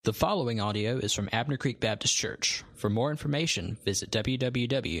The following audio is from Abner Creek Baptist Church. For more information, visit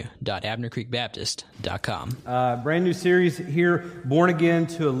www.abnercreekbaptist.com. Brand new series here, Born Again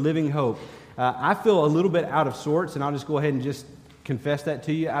to a Living Hope. I feel a little bit out of sorts, and I'll just go ahead and just confess that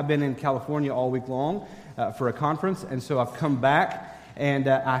to you. I've been in California all week long for a conference, and so I've come back, and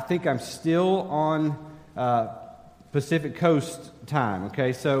I think I'm still on Pacific Coast time,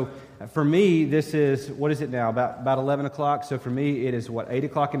 okay? So for me, this is, what is it now, about 11 o'clock? So for me, it is, 8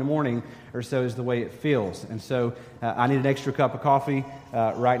 o'clock in the morning or so is the way it feels. And so I need an extra cup of coffee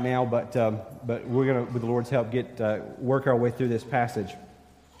right now, but we're going to, with the Lord's help, work our way through this passage.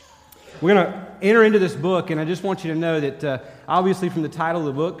 We're going to enter into this book, and I just want you to know that obviously from the title of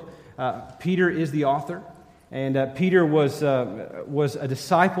the book, Peter is the author. And Peter was a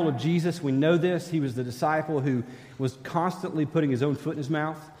disciple of Jesus. We know this. He was the disciple who was constantly putting his own foot in his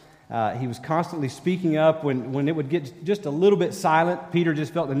mouth. He was constantly speaking up when it would get just a little bit silent. Peter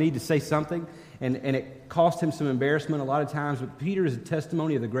just felt the need to say something, and it cost him some embarrassment a lot of times. But Peter is a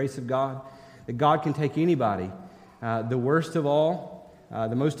testimony of the grace of God, that God can take anybody, the worst of all,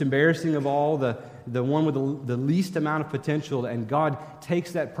 the most embarrassing of all, the one with the least amount of potential, and God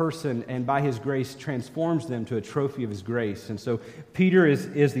takes that person and by His grace transforms them to a trophy of His grace. And so Peter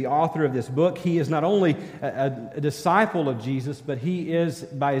is the author of this book. He is not only a disciple of Jesus, but he is,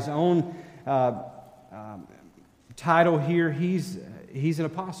 by his own title here, he's an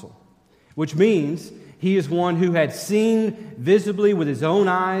apostle, which means he is one who had seen visibly with his own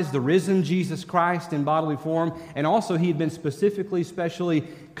eyes the risen Jesus Christ in bodily form, and also he had been specially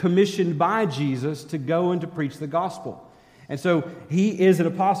commissioned by Jesus to go and to preach the gospel. And so he is an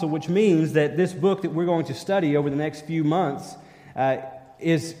apostle, which means that this book that we're going to study over the next few months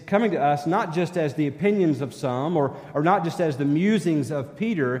is coming to us not just as the opinions of some or not just as the musings of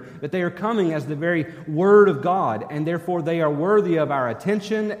Peter, but they are coming as the very Word of God, and therefore they are worthy of our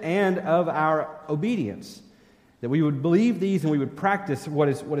attention and of our obedience. That we would believe these and we would practice what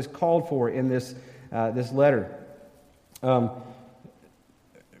is called for in this letter.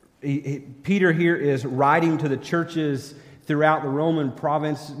 Peter here is writing to the churches throughout the Roman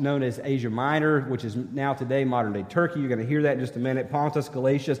province known as Asia Minor, which is now today modern-day Turkey. You're going to hear that in just a minute. Pontus,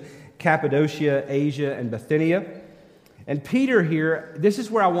 Galatia, Cappadocia, Asia, and Bithynia. And Peter here, this is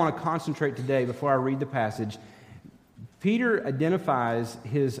where I want to concentrate today before I read the passage. Peter identifies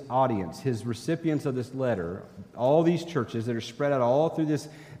his audience, his recipients of this letter, all these churches that are spread out all through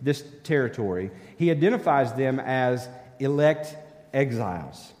this territory. He identifies them as elect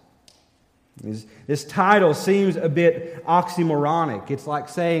exiles. This title seems a bit oxymoronic. It's like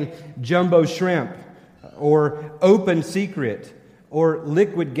saying jumbo shrimp, or open secret, or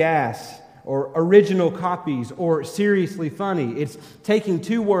liquid gas, or original copies, or seriously funny. It's taking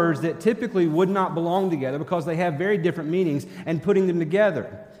two words that typically would not belong together because they have very different meanings and putting them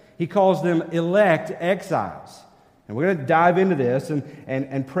together. He calls them elect exiles. And we're going to dive into this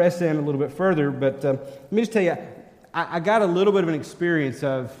and press in a little bit further. But let me just tell you, I got a little bit of an experience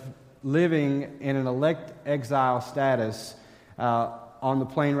of living in an elect exile status on the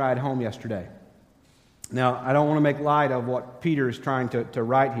plane ride home yesterday. Now, I don't want to make light of what Peter is trying to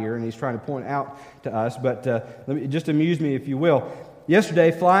write here, and he's trying to point out to us, but just amuse me, if you will.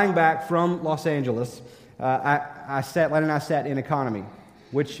 Yesterday, flying back from Los Angeles, Lynn and I sat in economy,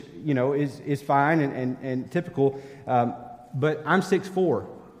 which, is fine and typical, but I'm 6'4",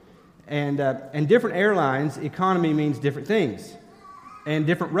 and different airlines, economy means different things. And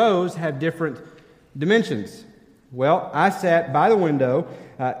different rows have different dimensions. Well, I sat by the window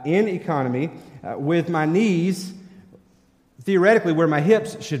in economy with my knees theoretically where my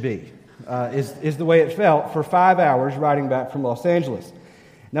hips should be, is the way it felt for 5 hours riding back from Los Angeles.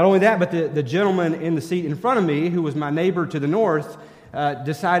 Not only that, but the gentleman in the seat in front of me, who was my neighbor to the north,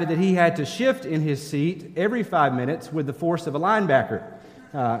 decided that he had to shift in his seat every 5 minutes with the force of a linebacker.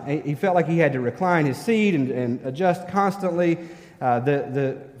 He felt like he had to recline his seat and adjust constantly.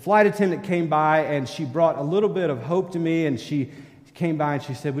 The flight attendant came by, and she brought a little bit of hope to me, and she came by and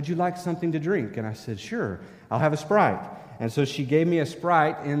she said, "Would you like something to drink?" And I said, "Sure, I'll have a Sprite." And so she gave me a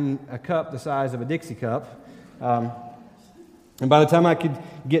Sprite in a cup the size of a Dixie cup. And by the time I could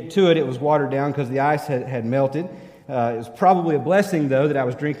get to it, it was watered down because the ice had melted. It was probably a blessing, though, that I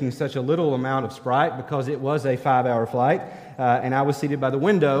was drinking such a little amount of Sprite because it was a 5-hour flight, and I was seated by the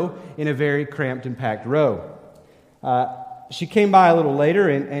window in a very cramped and packed row. She came by a little later,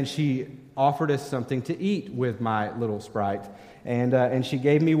 and she offered us something to eat with my little Sprite. And she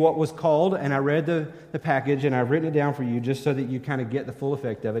gave me what was called, and I read the package, and I've written it down for you just so that you kind of get the full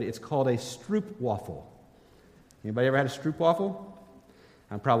effect of it. It's called a stroopwafel. Anybody ever had a stroopwafel?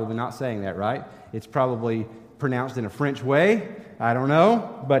 I'm probably not saying that right. It's probably pronounced in a French way. I don't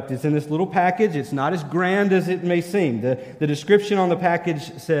know, but it's in this little package. It's not as grand as it may seem. The description on the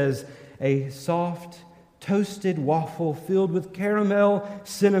package says, a soft, toasted waffle filled with caramel,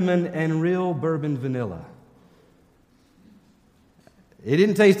 cinnamon, and real bourbon vanilla. It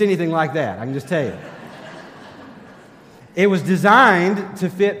didn't taste anything like that, I can just tell you. It was designed to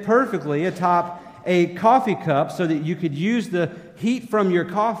fit perfectly atop a coffee cup so that you could use the heat from your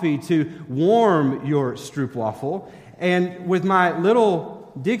coffee to warm your stroopwafel. And with my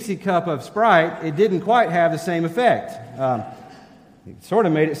little Dixie cup of Sprite, it didn't quite have the same effect. It sort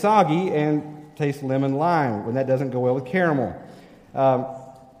of made it soggy and tastes lemon lime when that doesn't go well with caramel.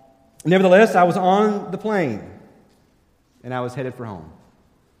 Nevertheless, I was on the plane and I was headed for home.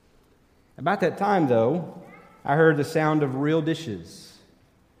 About that time, though, I heard the sound of real dishes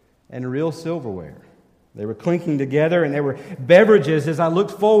and real silverware. They were clinking together, and there were beverages as I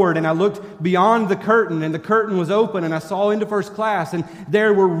looked forward, and I looked beyond the curtain, and the curtain was open, and I saw into first class, and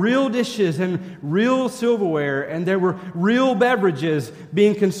there were real dishes and real silverware, and there were real beverages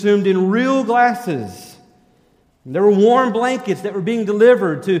being consumed in real glasses. And there were warm blankets that were being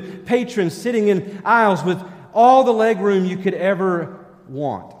delivered to patrons sitting in aisles with all the legroom you could ever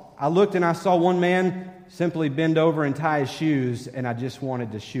want. I looked and I saw one man simply bend over and tie his shoes, and I just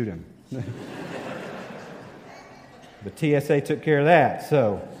wanted to shoot him. But TSA took care of that,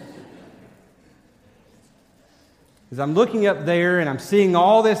 so. As I'm looking up there and I'm seeing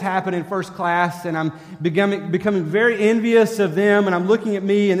all this happen in first class, and I'm becoming very envious of them, and I'm looking at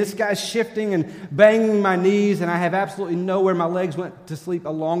me, and this guy's shifting and banging my knees, and I have absolutely nowhere. My legs went to sleep a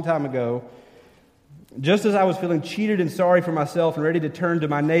long time ago. Just as I was feeling cheated and sorry for myself and ready to turn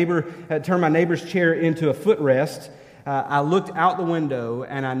my neighbor's chair into a footrest, I looked out the window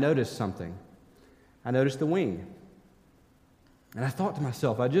and I noticed something. I noticed the wing. And I thought to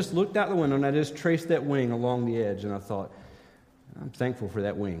myself, I just looked out the window and I just traced that wing along the edge, and I thought, I'm thankful for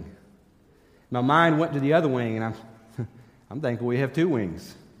that wing. My mind went to the other wing, and I'm thankful we have two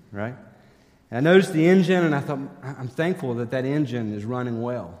wings, right? And I noticed the engine, and I thought, I'm thankful that engine is running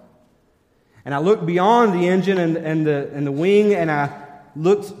well. And I looked beyond the engine and the wing, and I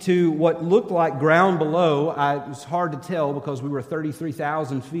looked to what looked like ground below. It was hard to tell because we were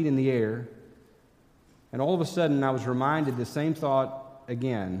 33,000 feet in the air. And all of a sudden, I was reminded the same thought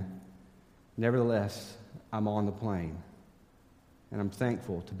again. Nevertheless, I'm on the plane. And I'm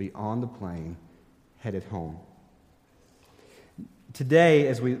thankful to be on the plane headed home. Today,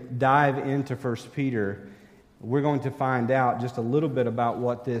 as we dive into 1 Peter, we're going to find out just a little bit about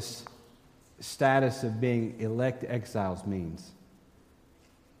what this status of being elect exiles means.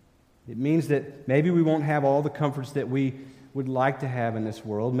 It means that maybe we won't have all the comforts that we would like to have in this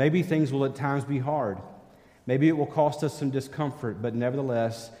world. Maybe things will at times be hard. Maybe it will cost us some discomfort, but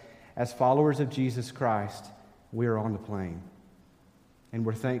nevertheless, as followers of Jesus Christ, we are on the plane, and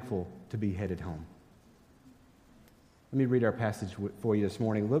we're thankful to be headed home. Let me read our passage for you this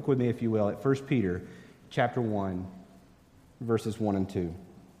morning. Look with me, if you will, at 1 Peter chapter 1, verses 1 and 2.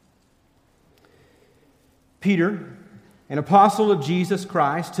 Peter, an apostle of Jesus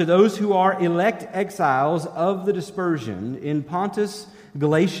Christ, to those who are elect exiles of the dispersion in Pontus,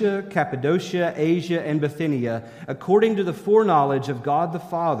 Galatia, Cappadocia, Asia, and Bithynia, according to the foreknowledge of God the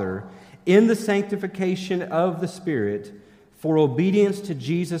Father, in the sanctification of the Spirit, for obedience to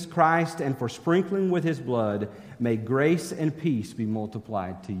Jesus Christ and for sprinkling with His blood, may grace and peace be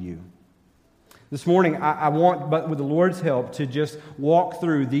multiplied to you. This morning, I want, but with the Lord's help, to just walk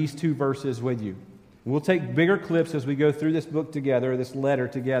through these two verses with you. We'll take bigger clips as we go through this book together, this letter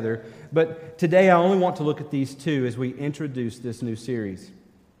together. But today I only want to look at these two as we introduce this new series.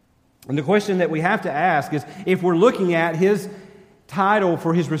 And the question that we have to ask is, if we're looking at his title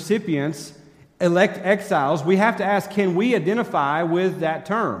for his recipients, elect exiles, we have to ask, can we identify with that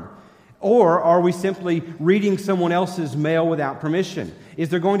term? Or are we simply reading someone else's mail without permission? Is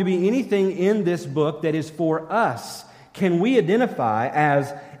there going to be anything in this book that is for us? Can we identify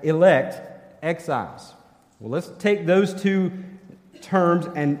as elect exiles? Well, let's take those two terms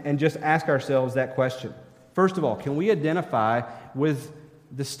and just ask ourselves that question. First of all, can we identify with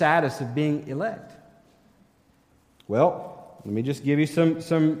the status of being elect? Well, let me just give you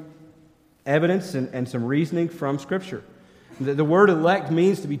some evidence and some reasoning from Scripture. The word elect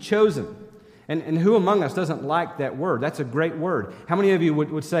means to be chosen. And who among us doesn't like that word? That's a great word. How many of you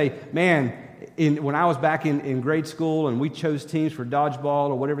would say, man, when I was back in grade school and we chose teams for dodgeball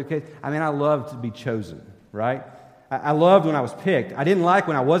or whatever the case, I loved to be chosen, right? I loved when I was picked. I didn't like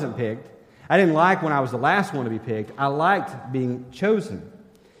when I wasn't picked. I didn't like when I was the last one to be picked. I liked being chosen.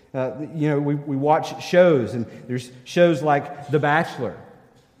 We watch shows, and there's shows like The Bachelor.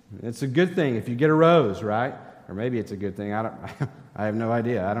 It's a good thing if you get a rose, right? Or maybe it's a good thing. I have no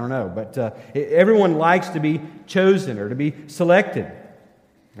idea. I don't know. But everyone likes to be chosen or to be selected.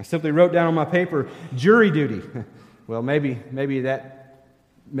 I simply wrote down on my paper, jury duty. Well, maybe not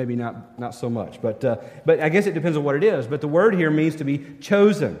so much. But I guess it depends on what it is. But the word here means to be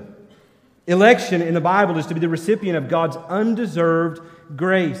chosen. Election in the Bible is to be the recipient of God's undeserved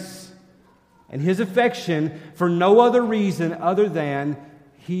grace and His affection for no other reason other than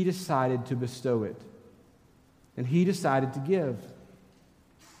He decided to bestow it. And He decided to give.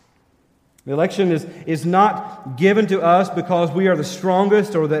 The election is not given to us because we are the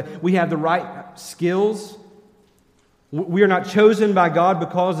strongest or that we have the right skills. We are not chosen by God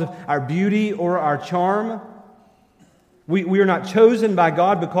because of our beauty or our charm. We are not chosen by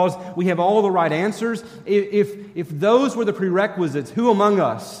God because we have all the right answers. If those were the prerequisites, who among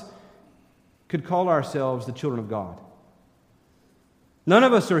us could call ourselves the children of God? None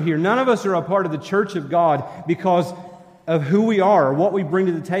of us are here. None of us are a part of the church of God because of who we are or what we bring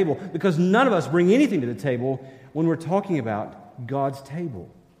to the table. Because none of us bring anything to the table when we're talking about God's table.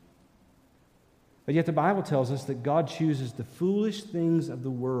 But yet the Bible tells us that God chooses the foolish things of the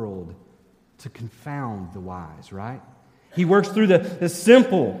world to confound the wise, right? He works through the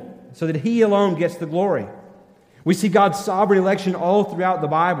simple so that He alone gets the glory. We see God's sovereign election all throughout the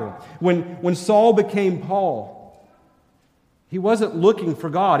Bible. When Saul became Paul, he wasn't looking for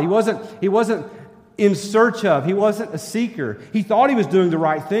God. He wasn't in search of. He wasn't a seeker. He thought he was doing the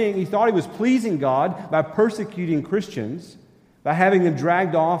right thing. He thought he was pleasing God by persecuting Christians, by having them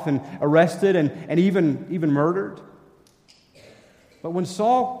dragged off and arrested and even murdered. But when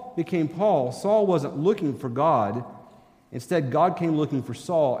Saul became Paul, Saul wasn't looking for God. Instead, God came looking for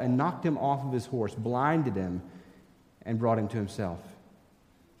Saul and knocked him off of his horse, blinded him, and brought him to Himself.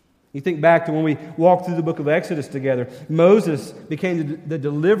 You think back to when we walked through the book of Exodus together. Moses became the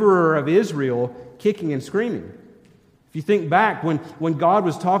deliverer of Israel, kicking and screaming. If you think back when God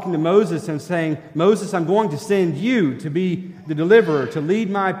was talking to Moses and saying, Moses, I'm going to send you to be the deliverer, to lead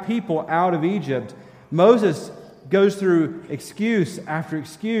my people out of Egypt, Moses goes through excuse after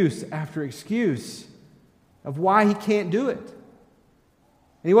excuse after excuse of why he can't do it.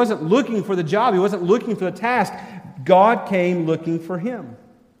 And he wasn't looking for the job. He wasn't looking for the task. God came looking for him.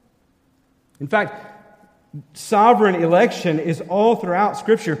 In fact, sovereign election is all throughout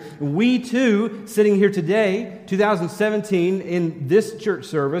Scripture. We too, sitting here today, 2017, in this church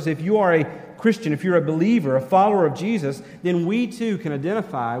service, if you are a Christian, if you're a believer, a follower of Jesus, then we too can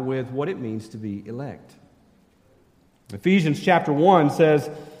identify with what it means to be elect. Ephesians chapter 1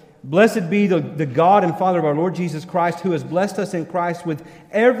 says, Blessed be the God and Father of our Lord Jesus Christ, who has blessed us in Christ with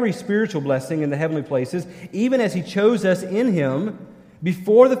every spiritual blessing in the heavenly places, even as He chose us in Him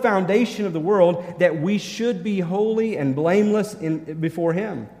before the foundation of the world, that we should be holy and blameless before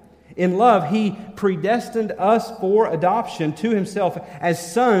Him. In love, He predestined us for adoption to Himself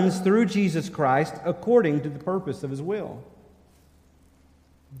as sons through Jesus Christ, according to the purpose of His will.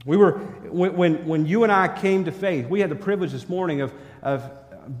 When you and I came to faith, we had the privilege this morning of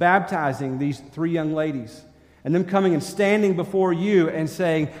baptizing these 3 young ladies, and them coming and standing before you and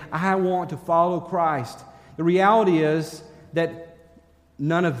saying, I want to follow Christ. The reality is that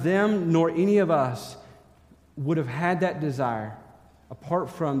none of them nor any of us would have had that desire apart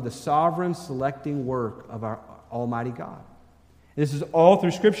from the sovereign selecting work of our Almighty God. And this is all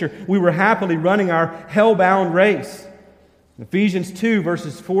through Scripture. We were happily running our hell-bound race. Ephesians 2,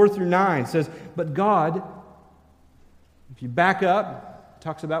 verses 4 through 9 says, But God, if you back up,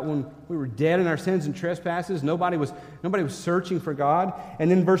 talks about when we were dead in our sins and trespasses. Nobody was searching for God.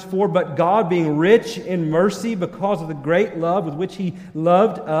 And then verse 4, But God, being rich in mercy because of the great love with which He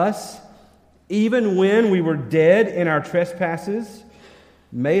loved us, even when we were dead in our trespasses,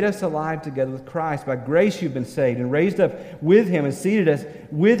 made us alive together with Christ. By grace you've been saved, and raised up with Him and seated us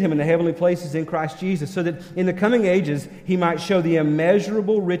with Him in the heavenly places in Christ Jesus, so that in the coming ages He might show the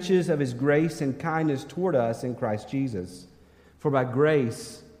immeasurable riches of His grace and kindness toward us in Christ Jesus. For by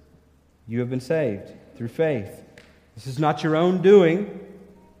grace you have been saved through faith. This is not your own doing.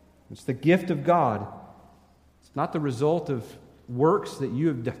 It's the gift of God. It's not the result of works that you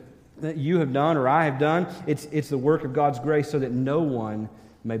have done or I have done. It's the work of God's grace so that no one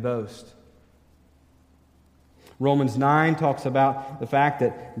may boast. Romans 9 talks about the fact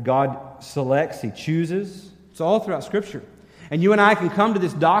that God selects, He chooses. It's all throughout Scripture. And you and I can come to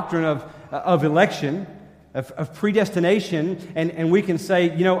this doctrine of election, of predestination, and we can say,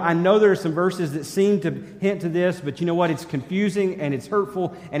 I know there are some verses that seem to hint to this, but you know what? It's confusing and it's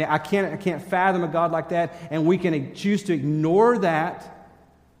hurtful, and I can't fathom a God like that. And we can choose to ignore that,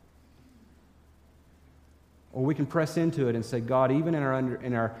 or we can press into it and say, God, even in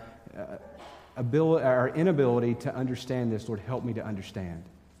our our inability to understand this, Lord, help me to understand.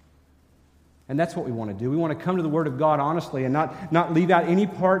 And that's what we want to do. We want to come to the Word of God honestly and not leave out any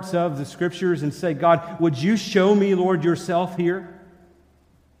parts of the Scriptures and say, God, would you show me, Lord, yourself here?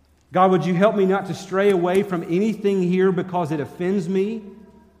 God, would you help me not to stray away from anything here because it offends me?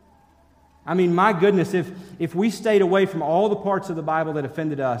 I mean, my goodness, if we stayed away from all the parts of the Bible that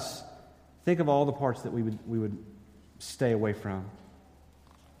offended us, think of all the parts that we would stay away from.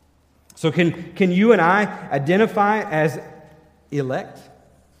 So can you and I identify as elect?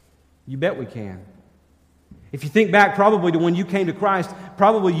 You bet we can. If you think back probably to when you came to Christ,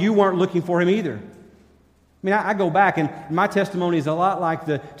 probably you weren't looking for Him either. I mean, I go back, and my testimony is a lot like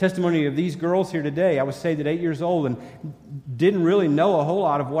the testimony of these girls here today. I was saved at 8 years old and didn't really know a whole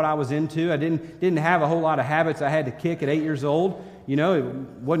lot of what I was into. I didn't have a whole lot of habits I had to kick at 8 years old. You know, it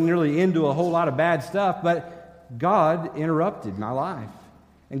wasn't really into a whole lot of bad stuff, but God interrupted my life.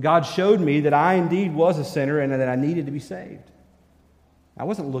 And God showed me that I indeed was a sinner and that I needed to be saved. I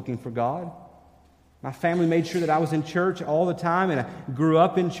wasn't looking for God. My family made sure that I was in church all the time, and I grew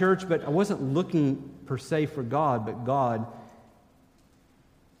up in church, but I wasn't looking per se for God, but God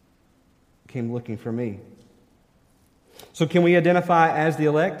came looking for me. So can we identify as the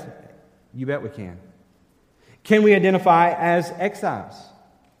elect? You bet we can. Can we identify as exiles?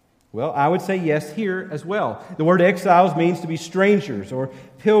 Well, I would say yes here as well. The word exiles means to be strangers or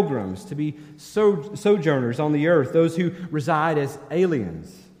pilgrims, to be sojourners on the earth, those who reside as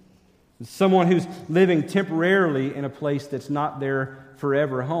aliens. Someone who's living temporarily in a place that's not their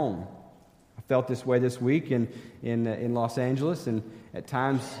forever home. I felt this way this week in Los Angeles and at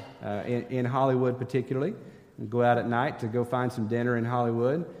times in Hollywood particularly. I'd go out at night to go find some dinner in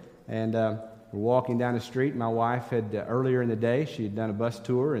Hollywood, and we're walking down the street. My wife had, earlier in the day, she had done a bus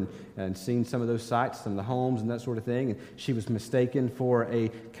tour and seen some of those sites, some of the homes and that sort of thing, and she was mistaken for a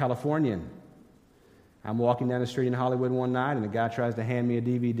Californian. I'm walking down the street in Hollywood one night, and the guy tries to hand me a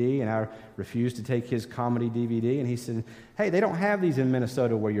DVD, and I refuse to take his comedy DVD, and he said, "Hey, they don't have these in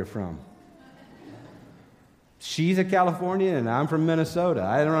Minnesota where you're from." She's a Californian, and I'm from Minnesota.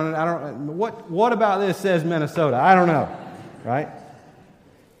 I don't. What about this says Minnesota? I don't know, right?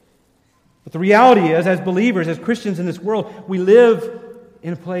 But the reality is, as believers, as Christians in this world, we live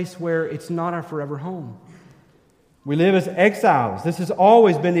in a place where it's not our forever home. We live as exiles. This has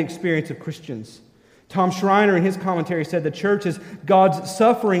always been the experience of Christians. Tom Schreiner, in his commentary, said the church is God's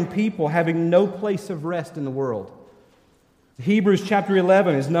suffering people having no place of rest in the world. Hebrews chapter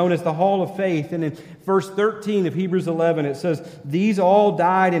 11 is known as the Hall of Faith, and in verse 13 of Hebrews 11 it says, "These all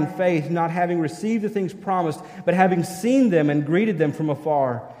died in faith, not having received the things promised, but having seen them and greeted them from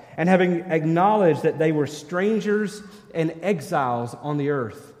afar, and having acknowledged that they were strangers and exiles on the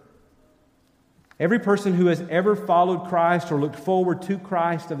earth." Every person who has ever followed Christ or looked forward to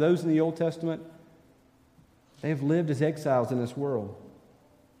Christ, of those in the Old Testament, they have lived as exiles in this world.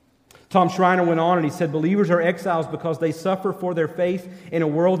 Tom Schreiner went on and he said, believers are exiles because they suffer for their faith in a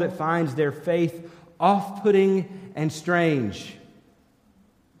world that finds their faith off-putting and strange.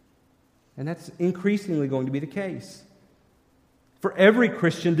 And that's increasingly going to be the case. For every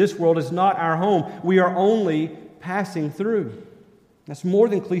Christian, this world is not our home. We are only passing through. That's more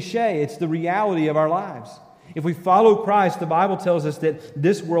than cliche. It's the reality of our lives. If we follow Christ, the Bible tells us that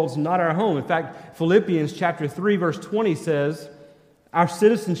this world's not our home. In fact, Philippians chapter 3, verse 20 says, our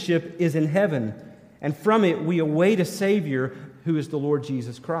citizenship is in heaven, and from it we await a Savior who is the Lord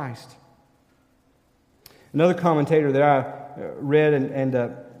Jesus Christ. Another commentator that I read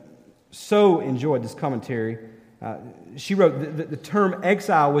and so enjoyed this commentary, she wrote, the term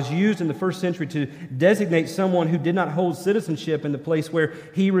exile was used in the first century to designate someone who did not hold citizenship in the place where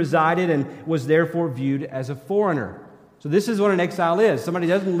he resided and was therefore viewed as a foreigner. So this is what an exile is. Somebody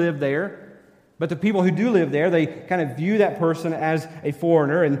doesn't live there, but the people who do live there, they kind of view that person as a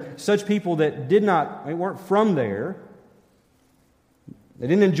foreigner, and such people that weren't from there, they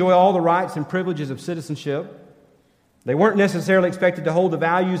didn't enjoy all the rights and privileges of citizenship. They weren't necessarily expected to hold the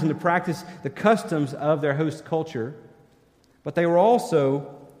values and to practice the customs of their host culture, but they were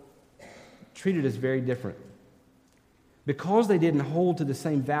also treated as very different. Because they didn't hold to the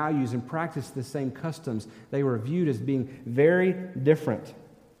same values and practice the same customs, they were viewed as being very different.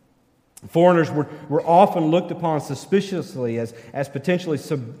 Foreigners were often looked upon suspiciously as potentially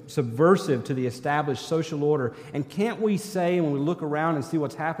subversive to the established social order. And can't we say, when we look around and see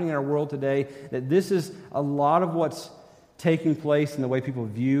what's happening in our world today, that this is a lot of what's taking place in the way people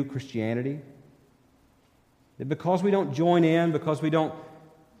view Christianity? That because we don't join in, because we don't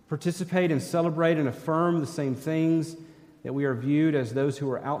participate and celebrate and affirm the same things, that we are viewed as those who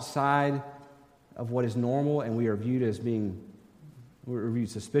are outside of what is normal, and we are viewed as being We're viewed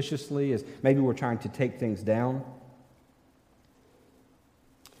suspiciously, as maybe we're trying to take things down.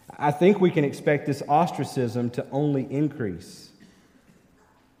 I think we can expect this ostracism to only increase.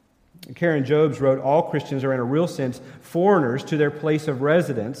 Karen Jobes wrote, all Christians are in a real sense foreigners to their place of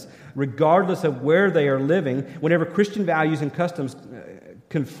residence, regardless of where they are living, whenever Christian values and customs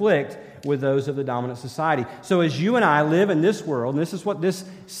conflict with those of the dominant society. So as you and I live in this world, and this is what this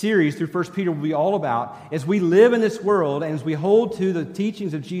series through 1 Peter will be all about, as we live in this world and as we hold to the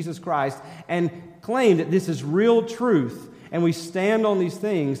teachings of Jesus Christ and claim that this is real truth, and we stand on these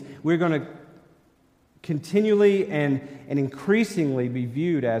things, we're going to continually and increasingly be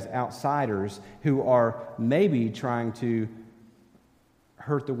viewed as outsiders who are maybe trying to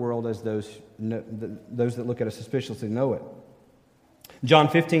hurt the world as those that look at us suspiciously know it. John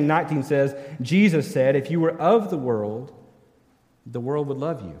 15:19 says, Jesus said, if you were of the world would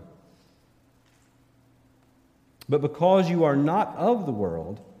love you. But because you are not of the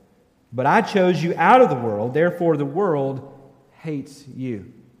world, but I chose you out of the world, therefore the world hates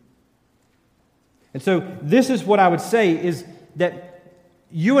you. And so this is what I would say is that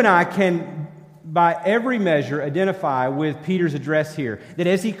you and I can, by every measure, identify with Peter's address here. That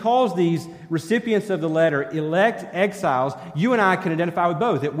as he calls these recipients of the letter elect exiles, you and I can identify with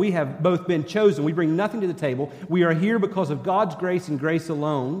both. That we have both been chosen. We bring nothing to the table. We are here because of God's grace and grace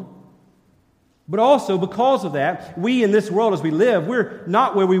alone. But also because of that, we in this world as we live, we're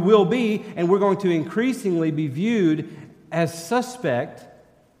not where we will be, and we're going to increasingly be viewed as suspect.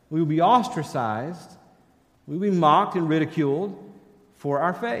 We will be ostracized. We will be mocked and ridiculed for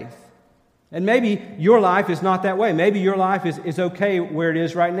our faith. And maybe your life is not that way. Maybe your life is okay where it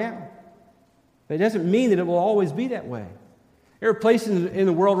is right now. But it doesn't mean that it will always be that way. There are places in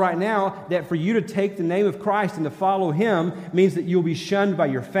the world right now that for you to take the name of Christ and to follow Him means that you'll be shunned by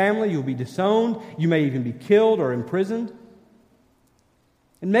your family, you'll be disowned, you may even be killed or imprisoned.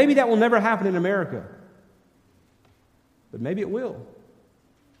 And maybe that will never happen in America. But maybe it will.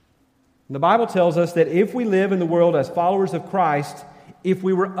 And the Bible tells us that if we live in the world as followers of Christ, if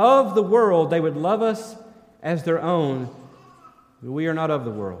we were of the world, they would love us as their own. But we are not of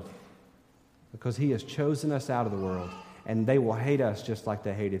the world because He has chosen us out of the world, and they will hate us just like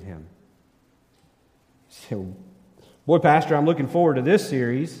they hated Him. So, boy, Pastor, I'm looking forward to this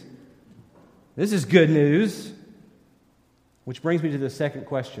series. This is good news. Which brings me to the second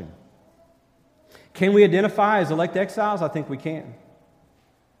question. Can we identify as elect exiles? I think we can.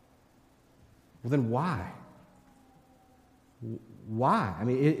 Well, then why? Why? I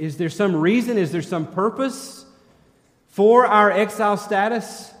mean, is there some reason? Is there some purpose for our exile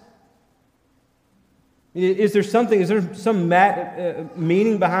status? Is there some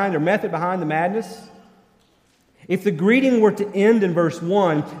meaning behind or method behind the madness? If the greeting were to end in verse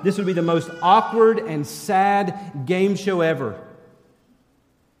 1, this would be the most awkward and sad game show ever.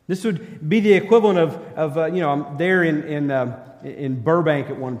 This would be the equivalent of I'm there in Burbank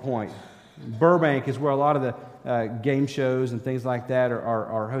at one point. Burbank is where a lot of the game shows and things like that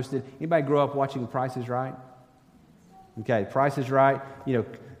are hosted. Anybody grow up watching Price is Right? Okay, Price is Right.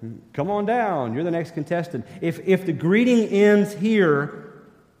 Come on down. You're the next contestant. If the greeting ends here,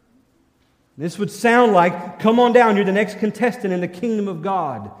 this would sound like, come on down. You're the next contestant in the kingdom of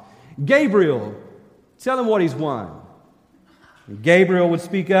God. Gabriel, tell him what he's won. And Gabriel would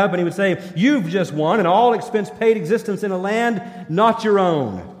speak up and he would say, you've just won an all-expense-paid existence in a land not your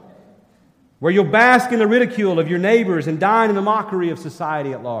own, where you'll bask in the ridicule of your neighbors and dine in the mockery of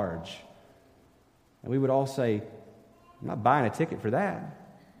society at large. And we would all say, I'm not buying a ticket for that.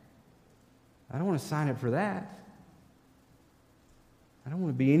 I don't want to sign up for that. I don't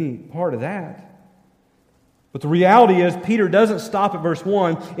want to be any part of that. But the reality is, Peter doesn't stop at verse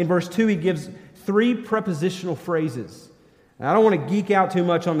 1. In verse 2, he gives 3 prepositional phrases. Now, I don't want to geek out too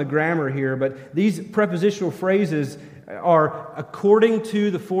much on the grammar here, but these prepositional phrases are according to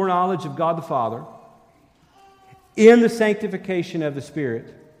the foreknowledge of God the Father, in the sanctification of the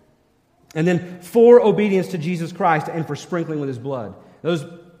Spirit, and then for obedience to Jesus Christ and for sprinkling with His blood. Those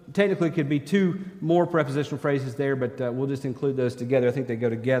technically could be 2 more prepositional phrases there, but we'll just include those together. I think they go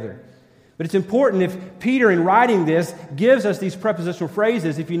together. But it's important, if Peter, in writing this, gives us these prepositional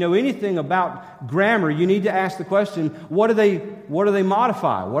phrases, if you know anything about grammar, you need to ask the question, what do they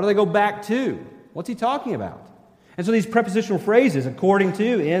modify? What do they go back to? What's he talking about? And so these prepositional phrases, according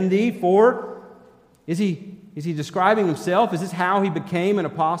to, in the, for, is he describing himself? Is this how he became an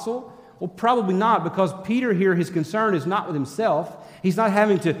apostle? Well, probably not, because Peter here, his concern is not with himself. He's not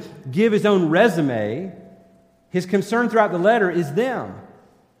having to give his own resume. His concern throughout the letter is them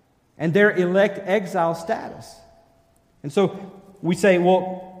and their elect exile status. And so we say,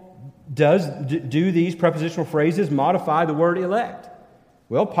 well, do these prepositional phrases modify the word elect?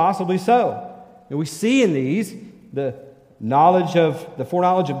 Well, possibly so. And we see in these the foreknowledge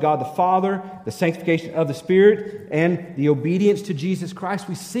of God the Father, the sanctification of the Spirit, and the obedience to Jesus Christ.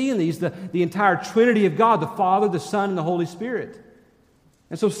 We see in these the entire Trinity of God, the Father, the Son, and the Holy Spirit.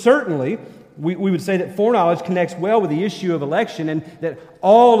 And so certainly, we would say that foreknowledge connects well with the issue of election, and that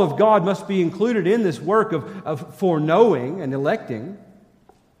all of God must be included in this work of foreknowing and electing.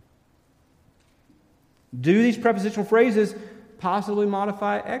 Do these prepositional phrases possibly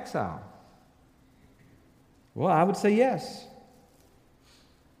modify exile? Well, I would say yes.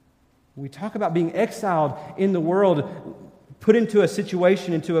 When we talk about being exiled in the world, put into a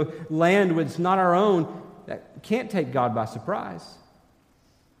situation, into a land that's not our own, that can't take God by surprise.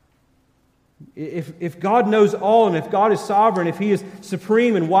 If God knows all, and if God is sovereign, if He is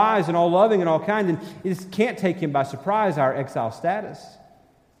supreme and wise and all-loving and all-kind, then it can't take Him by surprise, our exile status.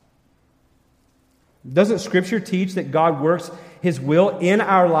 Doesn't Scripture teach that God works His will in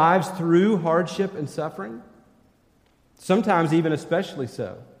our lives through hardship and suffering? Sometimes even especially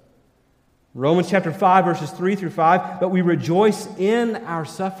so. Romans chapter 5, verses 3 through 5, but we rejoice in our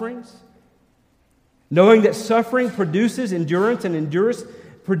sufferings, knowing that suffering produces endurance, and endurance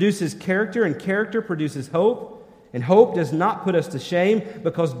produces character, and character produces hope. And hope does not put us to shame,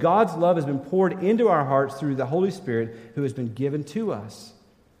 because God's love has been poured into our hearts through the Holy Spirit who has been given to us.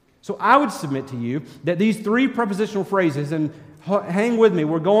 So I would submit to you that these three prepositional phrases, and hang with me,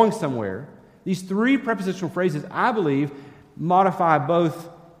 we're going somewhere. These three prepositional phrases, I believe, modify both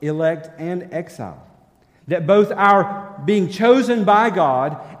elect and exile. That both our being chosen by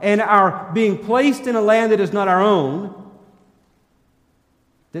God and our being placed in a land that is not our own,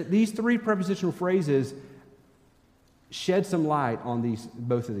 that these three prepositional phrases shed some light on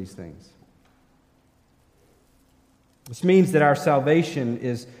both of these things. This means that our salvation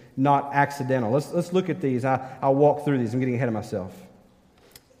is not accidental. Let's look at these. I'll walk through these. I'm getting ahead of myself.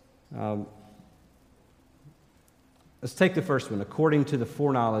 Let's take the first one, according to the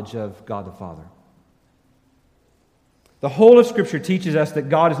foreknowledge of God the Father. The whole of Scripture teaches us that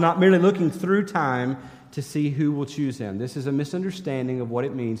God is not merely looking through time to see who will choose Him. This is a misunderstanding of what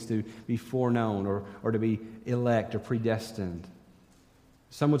it means to be foreknown or to be elect or predestined.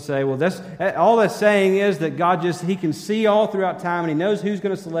 Some would say, well, all that's saying is that God He can see all throughout time, and He knows who's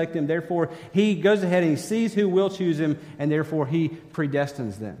going to select Him. Therefore, He goes ahead and He sees who will choose Him, and therefore He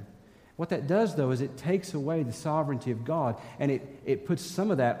predestines them. What that does, though, is it takes away the sovereignty of God, and it puts some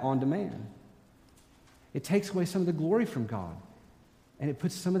of that on demand. It takes away some of the glory from God, and it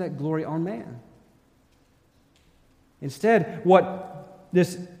puts some of that glory on man. Instead, what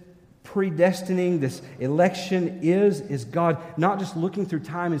this predestining, this election is God not just looking through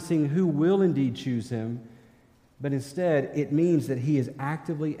time and seeing who will indeed choose Him, but instead it means that He is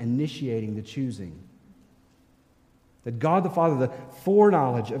actively initiating the choosing. That God the Father, the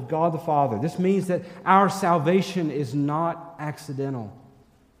foreknowledge of God the Father, this means that our salvation is not accidental.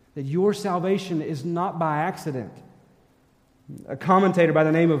 That your salvation is not by accident. A commentator by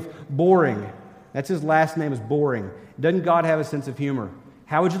the name of Boring, that's his last name is Boring. Doesn't God have a sense of humor?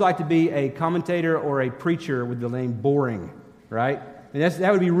 How would you like to be a commentator or a preacher with the name Boring, right? And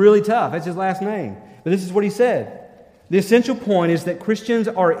that would be really tough. That's his last name. But this is what he said. The essential point is that Christians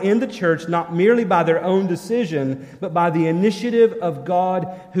are in the church not merely by their own decision, but by the initiative of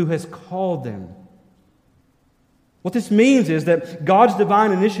God who has called them. What this means is that God's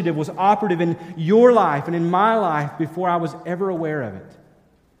divine initiative was operative in your life and in my life before I was ever aware of it,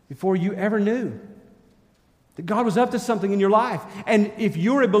 before you ever knew that God was up to something in your life. And if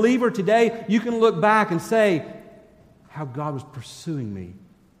you're a believer today, you can look back and say, how God was pursuing me.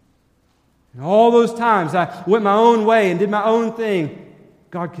 And all those times I went my own way and did my own thing,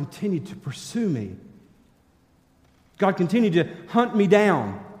 God continued to pursue me. God continued to hunt me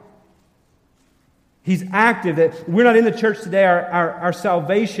down. He's active. That we're not in the church today. Our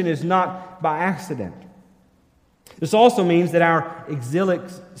salvation is not by accident. This also means that our exilic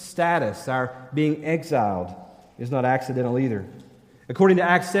status, our being exiled, is not accidental either. According to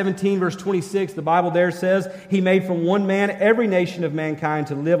Acts 17, verse 26, the Bible there says, He made from one man every nation of mankind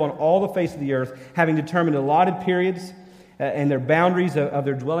to live on all the face of the earth, having determined allotted periods and their boundaries of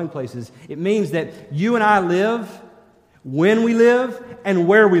their dwelling places. It means that you and I live, when we live, and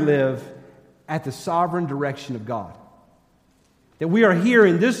where we live, at the sovereign direction of God. That we are here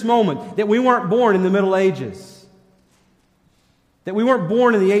in this moment, that we weren't born in the Middle Ages, that we weren't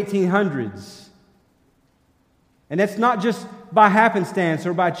born in the 1800s. And that's not just by happenstance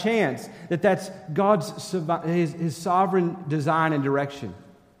or by chance, that's God's His sovereign design and direction.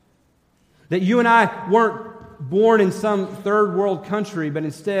 That you and I weren't born in some third world country, but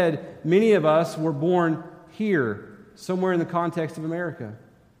instead, many of us were born here, somewhere in the context of America.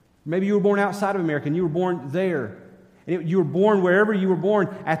 Maybe you were born outside of America and you were born there. And you were born wherever you were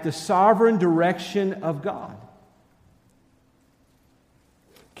born at the sovereign direction of God.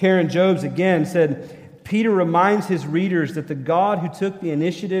 Karen Jobes again said, Peter reminds his readers that the God who took the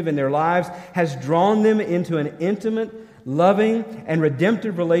initiative in their lives has drawn them into an intimate, loving, and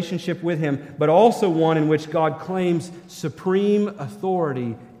redemptive relationship with Him, but also one in which God claims supreme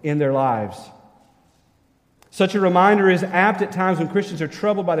authority in their lives. Such a reminder is apt at times when Christians are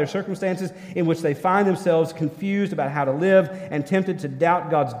troubled by their circumstances in which they find themselves confused about how to live and tempted to doubt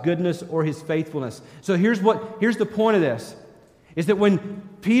God's goodness or His faithfulness. So here's the point of this, is that when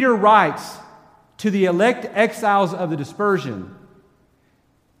Peter writes to the elect exiles of the dispersion,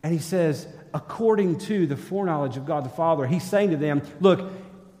 and he says, according to the foreknowledge of God the Father, he's saying to them, look,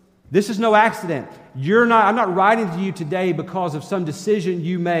 this is no accident. I'm not writing to you today because of some decision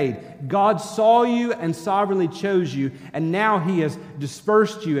you made. God saw you and sovereignly chose you, and now He has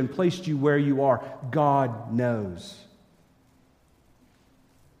dispersed you and placed you where you are. God knows.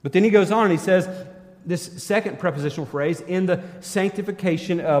 But then he goes on and he says this second prepositional phrase, in the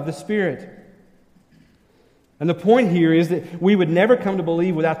sanctification of the Spirit. And the point here is that we would never come to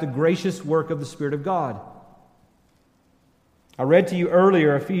believe without the gracious work of the Spirit of God. I read to you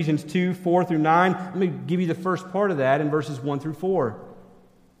earlier Ephesians 2, 4 through 9. Let me give you the first part of that in verses 1 through 4.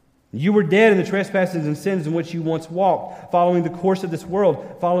 You were dead in the trespasses and sins in which you once walked, following the course of this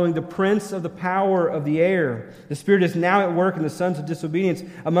world, following the prince of the power of the air. The Spirit is now at work in the sons of disobedience,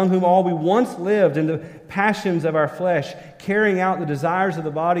 among whom all we once lived in the passions of our flesh, carrying out the desires of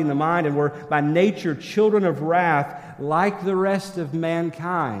the body and the mind, and were by nature children of wrath, like the rest of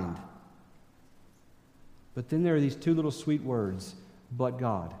mankind. But then there are these two little sweet words, but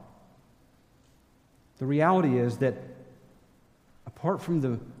God. The reality is that apart from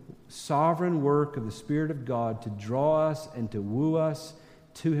the sovereign work of the Spirit of God to draw us and to woo us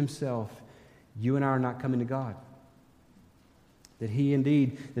to Himself, you and I are not coming to God. That He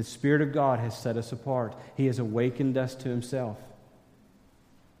indeed, the Spirit of God has set us apart. He has awakened us to Himself.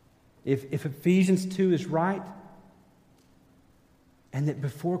 If Ephesians 2 is right, and that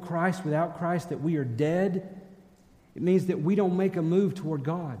before Christ, without Christ, that we are dead, it means that we don't make a move toward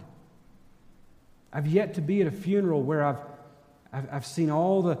God. I've yet to be at a funeral where I've seen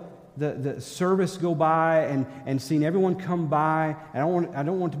all the service go by and seen everyone come by. I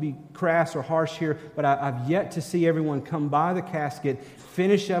don't want to be crass or harsh here, but I've yet to see everyone come by the casket,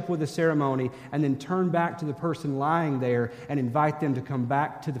 finish up with the ceremony, and then turn back to the person lying there and invite them to come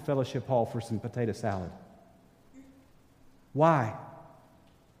back to the fellowship hall for some potato salad. Why?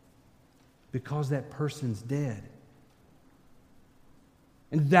 Because that person's dead.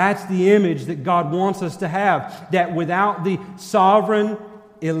 And that's the image that God wants us to have. That without the sovereign,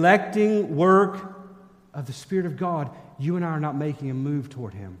 electing work of the Spirit of God, you and I are not making a move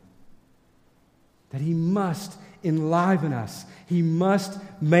toward Him. That He must enliven us. He must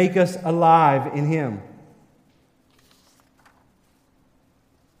make us alive in Him.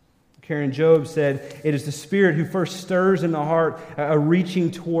 Karen Job said, it is the Spirit who first stirs in the heart a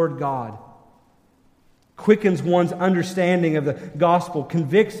reaching toward God. Quickens one's understanding of the gospel,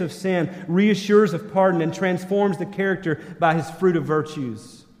 convicts of sin, reassures of pardon, and transforms the character by His fruit of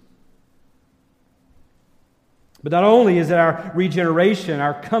virtues. But not only is it our regeneration,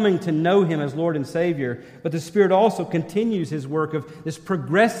 our coming to know Him as Lord and Savior, but the Spirit also continues His work of this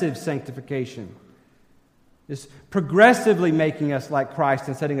progressive sanctification. This progressively making us like Christ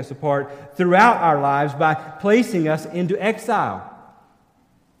and setting us apart throughout our lives by placing us into exile.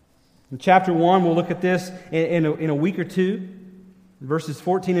 In chapter 1, we'll look at this in a week or two. Verses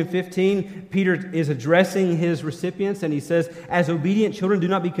 14 and 15, Peter is addressing his recipients, and he says, as obedient children, do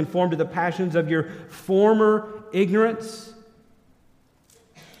not be conformed to the passions of your former ignorance.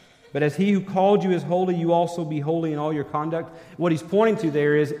 But as He who called you is holy, you also be holy in all your conduct. What he's pointing to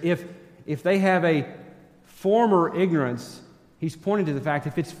there is, if they have a former ignorance, he's pointing to the fact,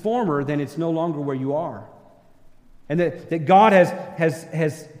 if it's former, then it's no longer where you are. And that God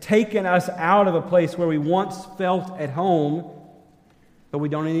has taken us out of a place where we once felt at home, but we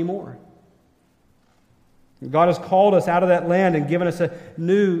don't anymore. God has called us out of that land and given us a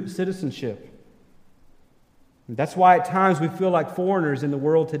new citizenship. And that's why at times we feel like foreigners in the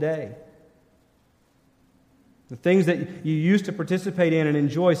world today. The things that you used to participate in and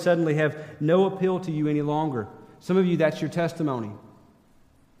enjoy suddenly have no appeal to you any longer. Some of you, that's your testimony.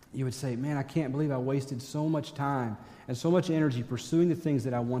 You would say, man, I can't believe I wasted so much time and so much energy pursuing the things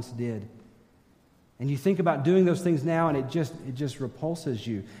that I once did. And you think about doing those things now, and it just repulses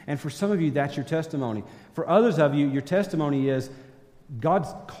you. And for some of you, that's your testimony. For others of you, your testimony is, God's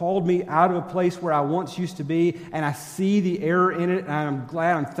called me out of a place where I once used to be, and I see the error in it, and I'm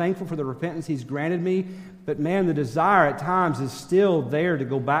glad, I'm thankful for the repentance He's granted me. But man, the desire at times is still there to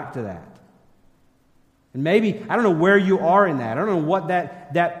go back to that. And maybe, I don't know where you are in that. I don't know what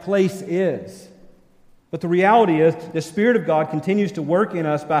that place is. But the reality is, the Spirit of God continues to work in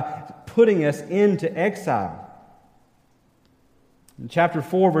us by putting us into exile. In chapter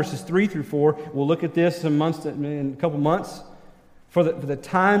 4, verses 3 through 4, we'll look at this in a couple months. For the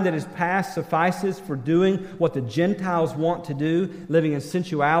time that is past suffices for doing what the Gentiles want to do, living in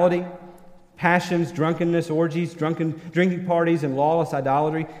sensuality, passions, drunkenness, orgies, drinking parties, and lawless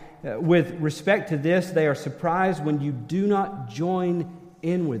idolatry. With respect to this, they are surprised when you do not join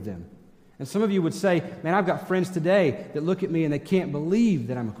in with them. And some of you would say, man, I've got friends today that look at me and they can't believe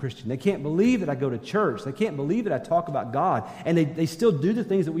that I'm a Christian. They can't believe that I go to church. They can't believe that I talk about God. And they still do the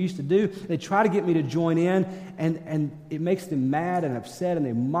things that we used to do. They try to get me to join in, and it makes them mad and upset, and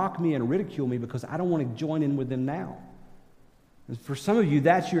they mock me and ridicule me because I don't want to join in with them now. And for some of you,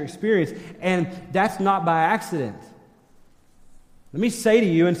 that's your experience, and that's not by accident. Let me say to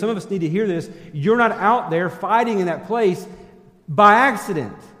you, and some of us need to hear this, you're not out there fighting in that place by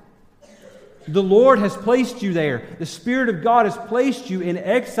accident. The Lord has placed you there. The Spirit of God has placed you in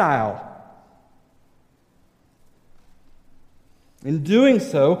exile. In doing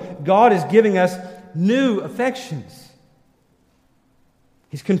so, God is giving us new affections.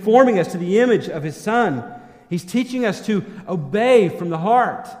 He's conforming us to the image of His Son. He's teaching us to obey from the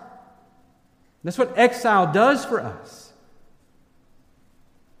heart. That's what exile does for us.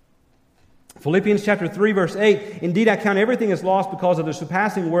 Philippians chapter 3, verse 8, indeed I count everything as lost because of the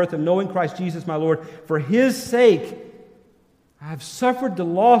surpassing worth of knowing Christ Jesus my Lord. For His sake I have suffered the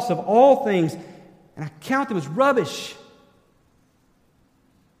loss of all things, and I count them as rubbish.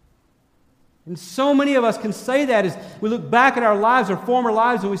 And so many of us can say that as we look back at our lives, our former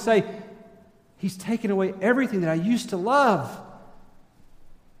lives, and we say, He's taken away everything that I used to love.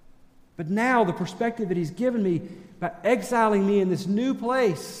 But now the perspective that He's given me by exiling me in this new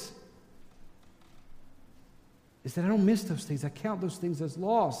place is that I don't miss those things. I count those things as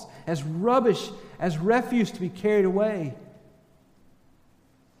loss, as rubbish, as refuse to be carried away.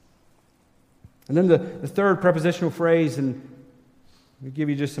 And then the third prepositional phrase, and let me give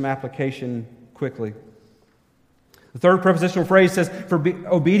you just some application quickly. The third prepositional phrase says, for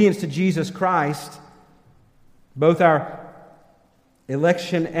obedience to Jesus Christ, both our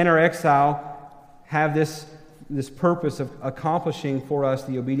election and our exile have this purpose of accomplishing for us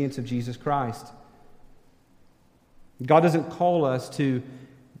the obedience of Jesus Christ. God doesn't call us to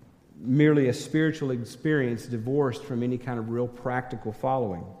merely a spiritual experience divorced from any kind of real practical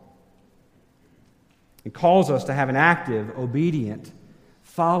following. He calls us to have an active, obedient,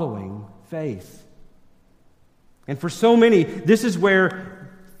 following faith. And for so many, this is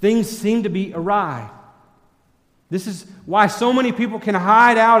where things seem to be awry. This is why so many people can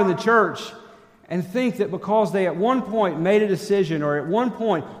hide out in the church and think that because they at one point made a decision, or at one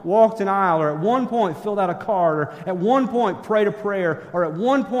point walked an aisle, or at one point filled out a card, or at one point prayed a prayer, or at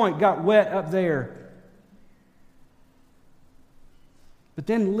one point got wet up there, but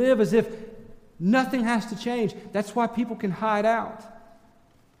then live as if nothing has to change. That's why people can hide out.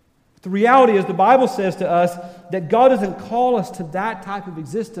 But the reality is, the Bible says to us that God doesn't call us to that type of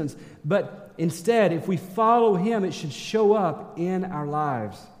existence, but instead, if we follow Him, it should show up in our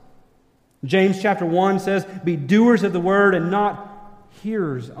lives. James chapter 1 says, be doers of the word and not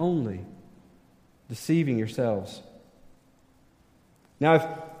hearers only, deceiving yourselves.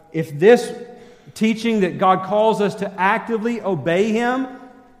 Now, if this teaching that God calls us to actively obey Him,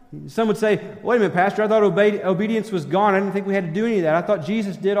 some would say, wait a minute, Pastor, I thought obedience was gone. I didn't think we had to do any of that. I thought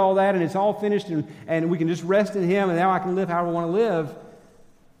Jesus did all that and it's all finished and we can just rest in Him and now I can live however I want to live.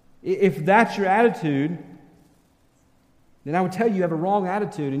 If that's your attitude, then I would tell you have a wrong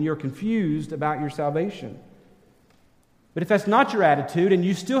attitude and you're confused about your salvation. But if that's not your attitude and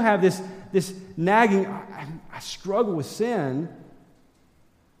you still have this nagging, I struggle with sin,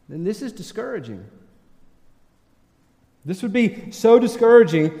 then this is discouraging. This would be so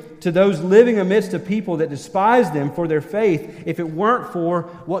discouraging to those living amidst a people that despise them for their faith if it weren't for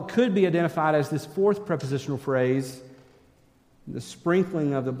what could be identified as this fourth prepositional phrase, the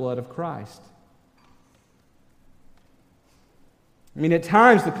sprinkling of the blood of Christ. I mean, at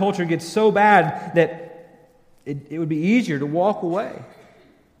times the culture gets so bad that it would be easier to walk away.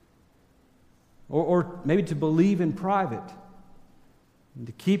 Or maybe to believe in private. And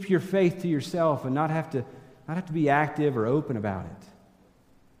to keep your faith to yourself and not have to be active or open about it.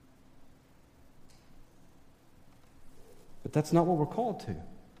 But that's not what we're called to.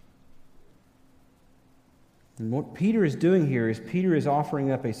 And what Peter is doing here is Peter is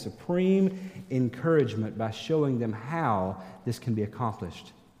offering up a supreme encouragement by showing them how this can be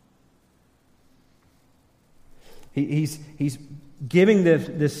accomplished. He's giving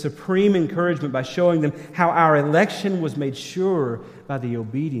this supreme encouragement by showing them how our election was made sure by the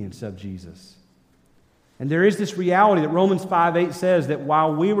obedience of Jesus. And there is this reality that Romans 5:8 says that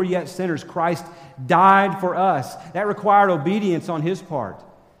while we were yet sinners, Christ died for us. That required obedience on His part.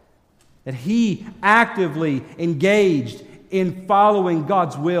 That He actively engaged in following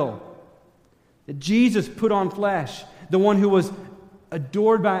God's will. That Jesus put on flesh, the one who was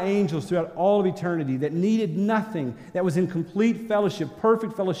adored by angels throughout all of eternity, that needed nothing, that was in complete fellowship,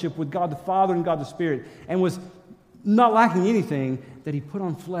 perfect fellowship with God the Father and God the Spirit, and was not lacking anything, that He put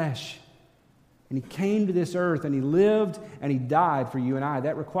on flesh. And He came to this earth, and He lived, and He died for you and I.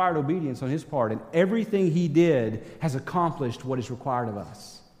 That required obedience on His part, and everything He did has accomplished what is required of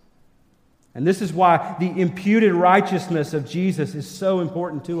us. And this is why the imputed righteousness of Jesus is so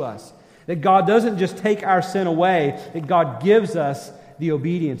important to us. That God doesn't just take our sin away, that God gives us the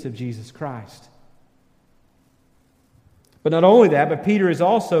obedience of Jesus Christ. But not only that, but Peter is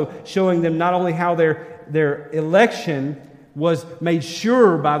also showing them not only how their election was made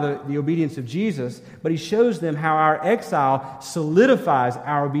sure by the obedience of Jesus, but he shows them how our exile solidifies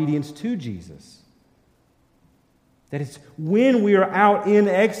our obedience to Jesus. That it's when we are out in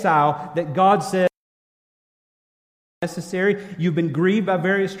exile that God says, necessary, you've been grieved by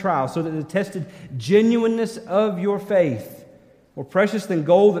various trials, so that the tested genuineness of your faith, more precious than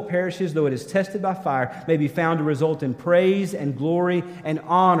gold that perishes, though it is tested by fire, may be found to result in praise and glory and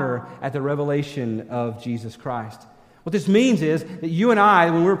honor at the revelation of Jesus Christ. What this means is that you and I,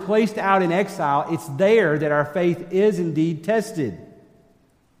 when we're placed out in exile, it's there that our faith is indeed tested.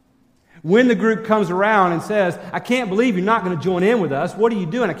 When the group comes around and says, I can't believe you're not going to join in with us. What are you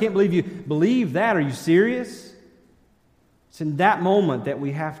doing? I can't believe you believe that. Are you serious? It's in that moment that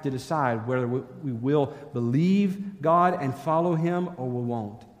we have to decide whether we will believe God and follow Him or we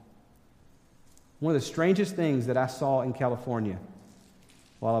won't. One of the strangest things that I saw in California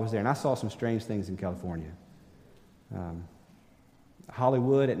while I was there, and I saw some strange things in California.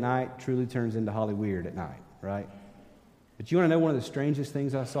 Hollywood at night truly turns into Hollyweird at night, right? But you want to know one of the strangest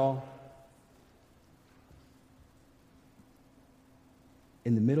things I saw?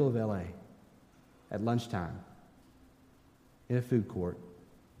 In the middle of LA, at lunchtime, in a food court,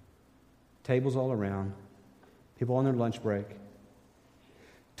 tables all around, people on their lunch break,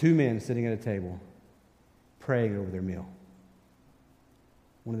 two men sitting at a table, praying over their meal.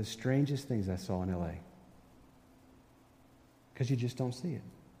 One of the strangest things I saw in LA. Because you just don't see it.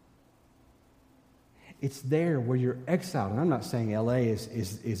 It's there where you're exiled. And I'm not saying LA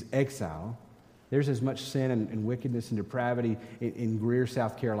is exile. There's as much sin and wickedness and depravity in Greer,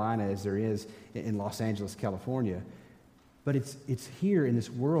 South Carolina as there is in Los Angeles, California. But it's here in this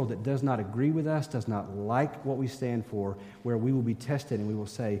world that does not agree with us, does not like what we stand for, where we will be tested and we will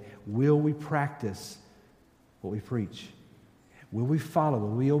say, will we practice what we preach? Will we follow?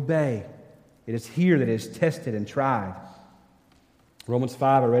 Will we obey? It is here that it is tested and tried. Romans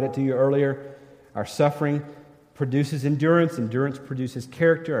 5, I read it to you earlier. Our suffering produces endurance. Endurance produces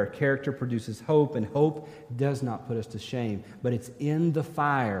character. Our character produces hope. And hope does not put us to shame. But it's in the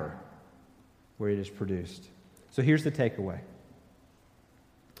fire where it is produced. So here's the takeaway.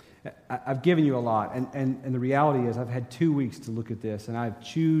 I've given you a lot, and the reality is I've had 2 weeks to look at this, and I've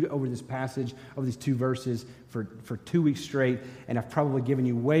chewed over this passage, over these two verses for 2 weeks straight, and I've probably given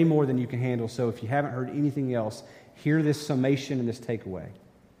you way more than you can handle. So if you haven't heard anything else, hear this summation and this takeaway.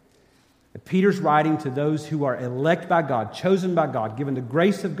 That Peter's writing to those who are elect by God, chosen by God, given the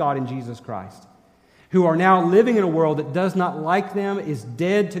grace of God in Jesus Christ, who are now living in a world that does not like them, is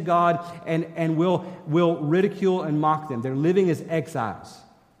dead to God, and will ridicule and mock them. They're living as exiles.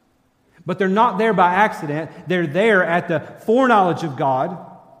 But they're not there by accident. They're there at the foreknowledge of God.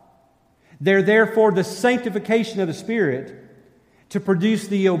 They're there for the sanctification of the Spirit to produce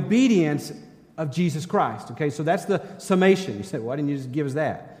the obedience of Jesus Christ. Okay, so that's the summation. You said, why didn't you just give us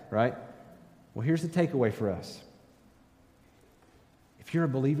that, right? Well, here's the takeaway for us. If you're a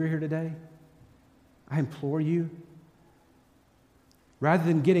believer here today, I implore you, rather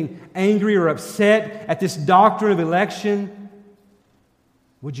than getting angry or upset at this doctrine of election,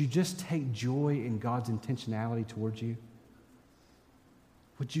 would you just take joy in God's intentionality towards you?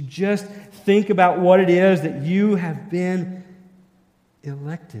 Would you just think about what it is that you have been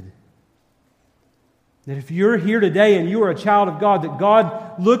elected? That if you're here today and you are a child of God, that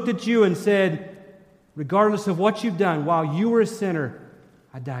God looked at you and said, regardless of what you've done, while you were a sinner,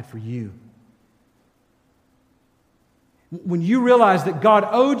 I died for you. When you realize that God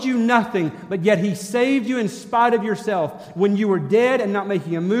owed you nothing, but yet He saved you in spite of yourself. When you were dead and not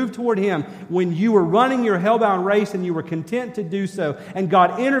making a move toward Him. When you were running your hellbound race and you were content to do so. And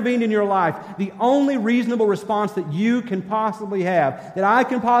God intervened in your life. The only reasonable response that you can possibly have, that I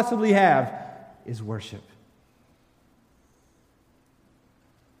can possibly have, is worship.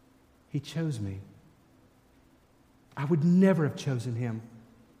 He chose me. I would never have chosen Him.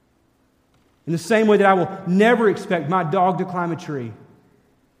 In the same way that I will never expect my dog to climb a tree.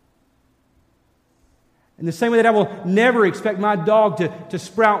 In the same way that I will never expect my dog to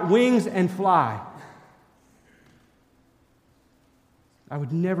sprout wings and fly. I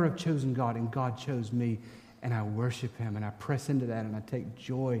would never have chosen God, and God chose me, and I worship Him, and I press into that, and I take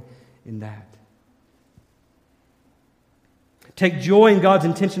joy in that. Take joy in God's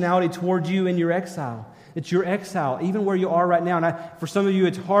intentionality toward you in your exile. It's your exile, even where you are right now. And for some of you,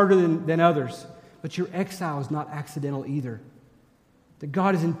 it's harder than others. But your exile is not accidental either. That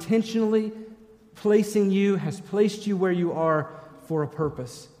God is intentionally placing you, has placed you where you are for a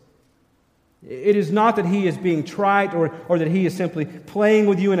purpose. It is not that He is being trite or that He is simply playing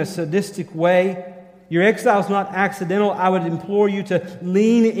with you in a sadistic way. Your exile is not accidental. I would implore you to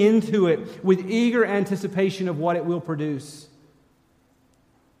lean into it with eager anticipation of what it will produce.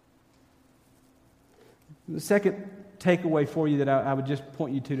 The second takeaway for you that I would just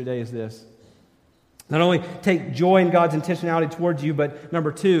point you to today is this. Not only take joy in God's intentionality towards you, but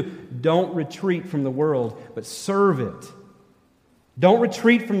number two, don't retreat from the world, but serve it. Don't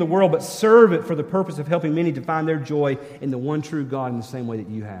retreat from the world, but serve it for the purpose of helping many to find their joy in the one true God in the same way that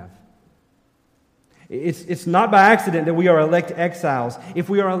you have. It's not by accident that we are elect exiles. If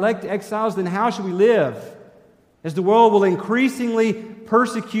we are elect exiles, then how should we live? As the world will increasingly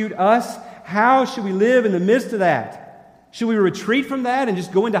persecute us, how should we live in the midst of that? Should we retreat from that and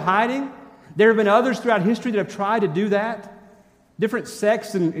just go into hiding? There have been others throughout history that have tried to do that. Different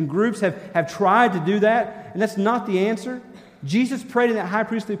sects and groups have tried to do that, and that's not the answer. Jesus prayed in that high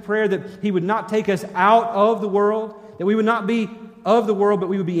priestly prayer that He would not take us out of the world, that we would not be of the world, but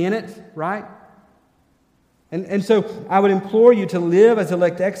we would be in it, right? And so I would implore you to live as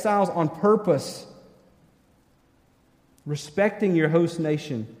elect exiles on purpose, respecting your host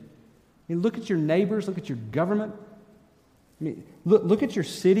nation. I mean, look at your neighbors, look at your government. I mean, look at your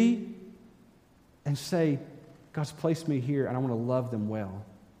city and say, God's placed me here and I want to love them well.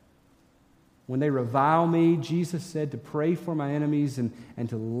 When they revile me, Jesus said to pray for my enemies and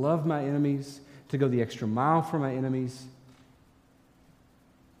to love my enemies, to go the extra mile for my enemies,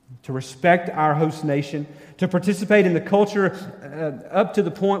 to respect our host nation, to participate in the culture up to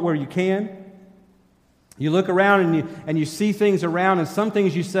the point where you can. You look around and you see things around, and some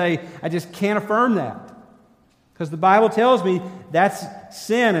things you say, I just can't affirm that. Because the Bible tells me that's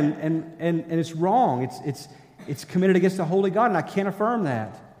sin and it's wrong. It's committed against the holy God, and I can't affirm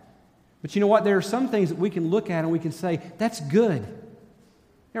that. But you know what? There are some things that we can look at and we can say, that's good.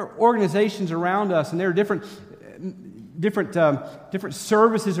 There are organizations around us, and there are different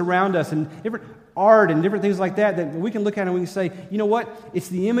services around us, and different art and different things like that we can look at and we can say, you know what? It's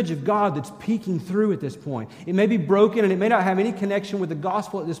the image of God that's peeking through at this point. It may be broken and it may not have any connection with the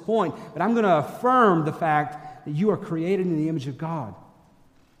gospel at this point, but I'm going to affirm the fact that you are created in the image of God.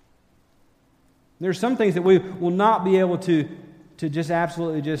 There are some things that we will not be able to just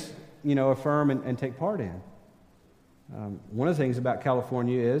absolutely just, affirm and take part in. One of the things about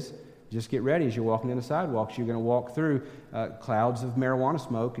California is, just get ready as you're walking down the sidewalks. You're going to walk through clouds of marijuana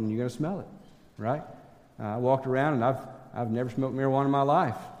smoke, and you're going to smell it, right? I walked around, and I've never smoked marijuana in my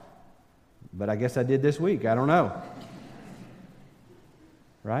life, but I guess I did this week. I don't know,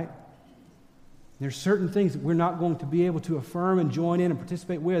 right? There's certain things that we're not going to be able to affirm and join in and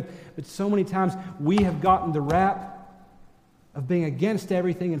participate with, but so many times we have gotten the rap of being against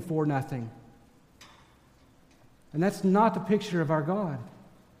everything and for nothing, and that's not the picture of our God.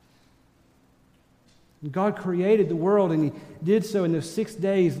 God created the world, and He did so in those 6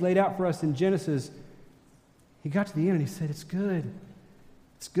 days laid out for us in Genesis. He got to the end and He said, it's good.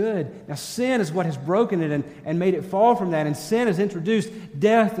 It's good. Now sin is what has broken it and made it fall from that, and sin has introduced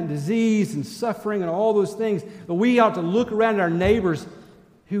death and disease and suffering and all those things. But we ought to look around at our neighbors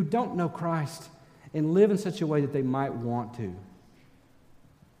who don't know Christ and live in such a way that they might want to.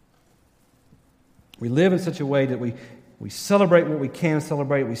 We live in such a way that we celebrate what we can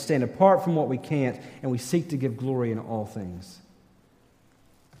celebrate, we stand apart from what we can't, and we seek to give glory in all things.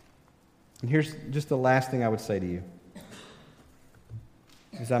 And here's just the last thing I would say to you.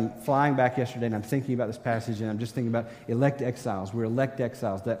 As I'm flying back yesterday and I'm thinking about this passage, and I'm just thinking about elect exiles. We're elect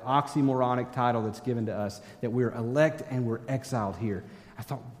exiles, that oxymoronic title that's given to us, that we're elect and we're exiled here. I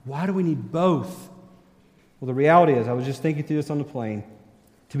thought, why do we need both? Well, the reality is, I was just thinking through this on the plane.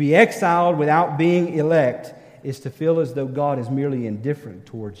 To be exiled without being elect is to feel as though God is merely indifferent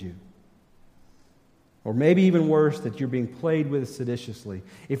towards you. Or maybe even worse, that you're being played with seditiously.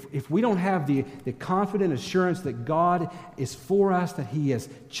 If we don't have the confident assurance that God is for us, that He has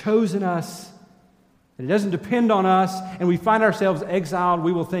chosen us, that it doesn't depend on us, and we find ourselves exiled,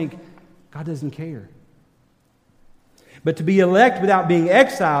 we will think, God doesn't care. But to be elect without being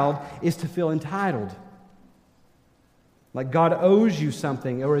exiled is to feel entitled. Like God owes you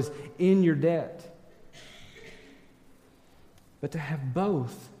something or is in your debt. But to have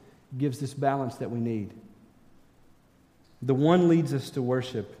both gives this balance that we need. The one leads us to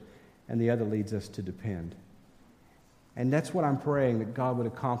worship, and the other leads us to depend. And that's what I'm praying that God would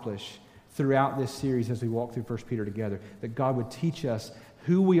accomplish throughout this series as we walk through 1 Peter together. That God would teach us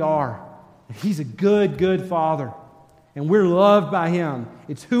who we are. He's a good, good Father. And we're loved by Him.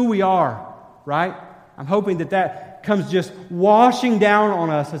 It's who we are, right? I'm hoping that comes just washing down on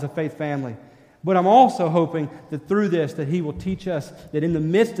us as a faith family. But I'm also hoping that through this, that He will teach us that in the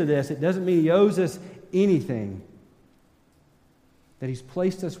midst of this, it doesn't mean He owes us anything. That He's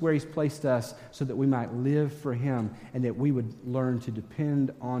placed us where He's placed us so that we might live for Him and that we would learn to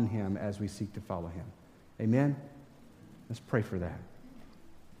depend on Him as we seek to follow Him. Amen? Let's pray for that.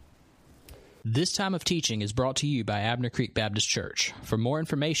 This time of teaching is brought to you by Abner Creek Baptist Church. For more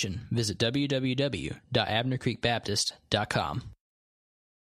information, visit www.abnercreekbaptist.com.